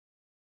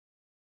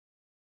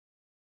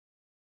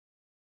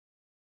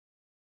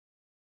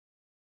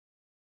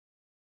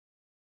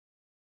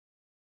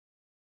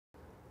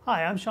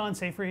Hi, I'm Sean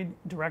Safreed,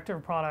 Director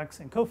of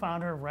Products and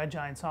co-founder of Red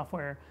Giant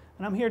Software,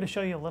 and I'm here to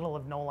show you a little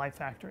of Knoll Light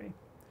Factory.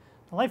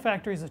 The Light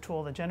Factory is a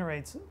tool that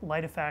generates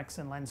light effects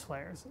and lens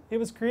flares. It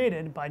was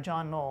created by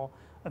John Knoll,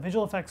 a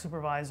visual effects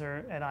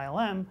supervisor at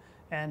ILM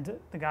and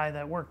the guy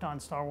that worked on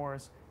Star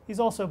Wars.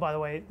 He's also, by the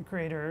way,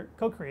 the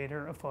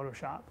co-creator of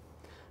Photoshop.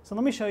 So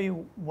let me show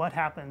you what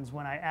happens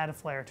when I add a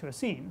flare to a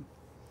scene.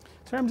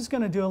 So I'm just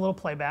going to do a little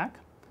playback.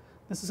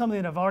 This is something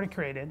that I've already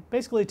created,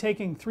 basically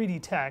taking 3D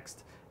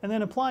text and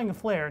then applying a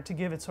flare to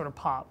give it sort of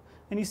pop.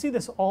 And you see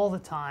this all the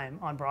time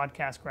on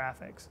broadcast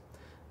graphics.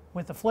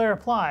 With the flare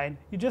applied,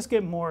 you just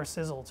get more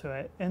sizzle to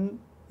it, and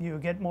you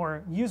get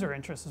more user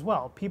interest as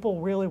well.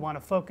 People really want to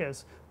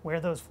focus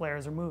where those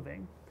flares are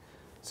moving.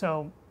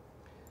 So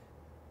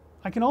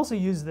I can also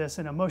use this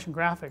in a motion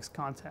graphics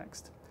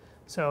context.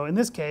 So in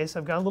this case,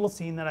 I've got a little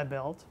scene that I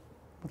built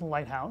with a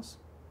lighthouse,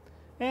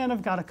 and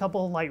I've got a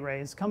couple of light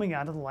rays coming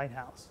out of the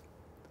lighthouse.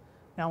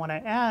 Now when I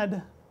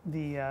add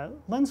the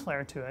lens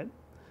flare to it,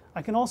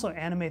 I can also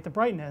animate the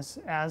brightness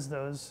as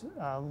those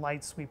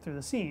lights sweep through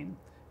the scene.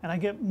 And I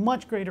get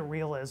much greater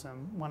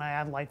realism when I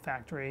add Light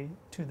Factory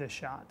to this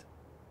shot.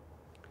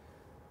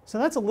 So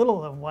that's a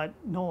little of what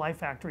Knoll Light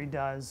Factory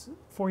does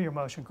for your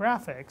motion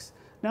graphics.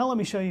 Now let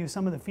me show you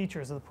some of the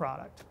features of the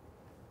product.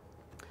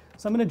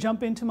 So I'm going to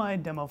jump into my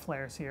demo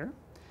flares here.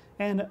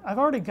 And I've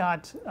already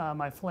got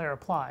my flare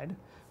applied.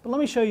 But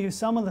let me show you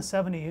some of the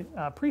 70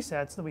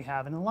 presets that we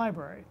have in the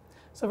library.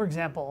 So for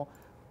example,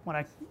 when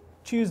I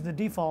choose the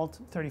default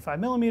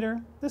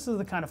 35mm, this is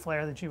the kind of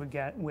flare that you would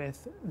get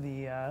with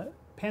the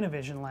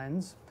Panavision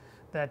lens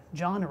that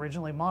John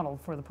originally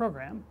modeled for the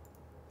program.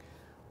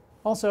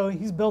 Also,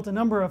 he's built a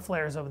number of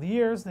flares over the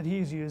years that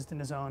he's used in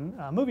his own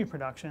movie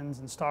productions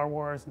in Star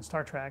Wars and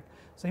Star Trek.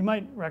 So you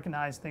might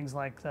recognize things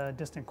like the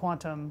Distant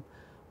Quantum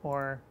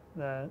or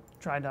the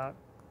Dry Dock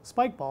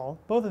Spike Ball.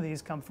 Both of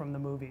these come from the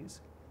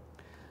movies.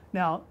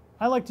 Now,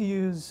 I like to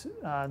use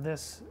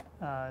this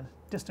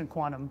Distant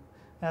Quantum.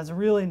 It has a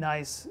really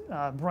nice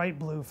bright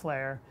blue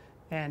flare,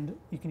 and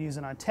you can use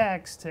it on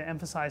text to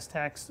emphasize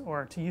text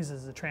or to use it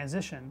as a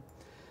transition.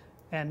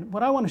 And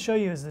what I want to show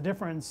you is the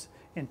difference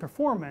in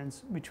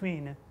performance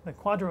between the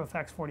Quadro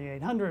FX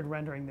 4800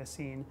 rendering this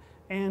scene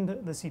and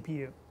the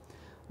CPU.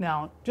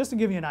 Now, just to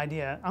give you an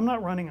idea, I'm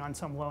not running on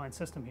some low-end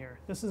system here.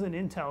 This is an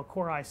Intel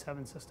Core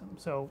i7 system,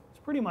 so it's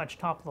pretty much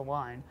top of the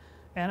line.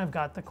 And I've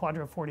got the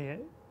Quadro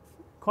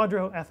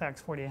FX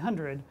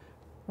 4800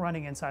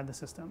 running inside the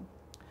system.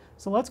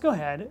 So let's go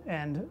ahead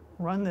and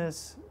run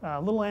this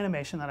little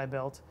animation that I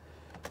built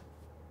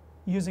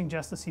using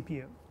just the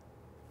CPU.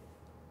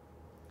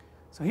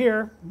 So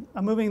here,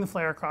 I'm moving the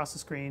flare across the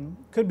screen.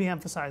 Could be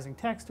emphasizing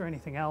text or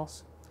anything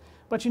else.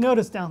 But you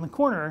notice down the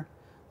corner,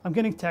 I'm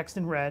getting text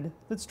in red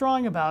that's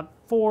drawing about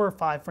 4 or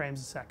 5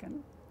 frames a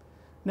second.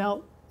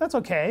 Now, that's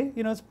okay.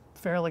 You know, it's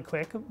fairly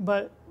quick.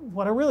 But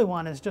what I really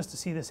want is just to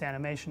see this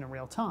animation in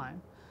real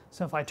time.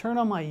 So if I turn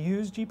on my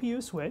Use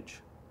GPU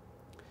switch,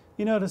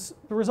 you notice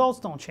the results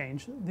don't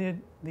change.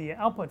 The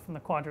output from the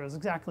Quadro is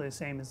exactly the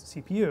same as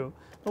the CPU,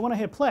 but when I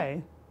hit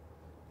play,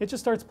 it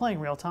just starts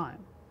playing real time.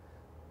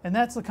 And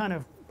that's the kind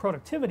of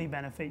productivity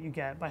benefit you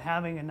get by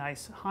having a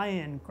nice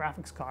high-end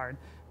graphics card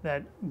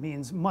that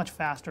means much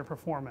faster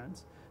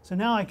performance. So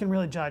now I can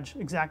really judge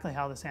exactly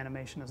how this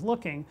animation is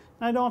looking,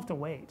 and I don't have to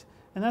wait.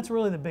 And that's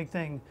really the big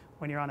thing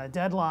when you're on a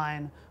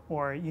deadline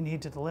or you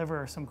need to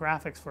deliver some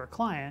graphics for a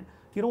client.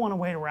 You don't want to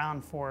wait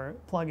around for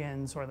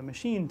plugins or the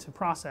machine to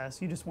process.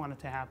 You just want it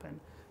to happen.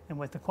 And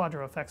with the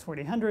Quadro FX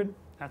 4800,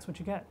 that's what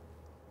you get.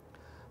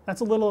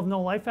 That's a little of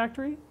Knoll Light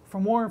Factory.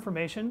 For more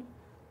information,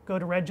 go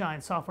to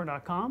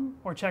redgiantsoftware.com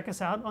or check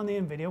us out on the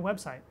NVIDIA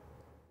website.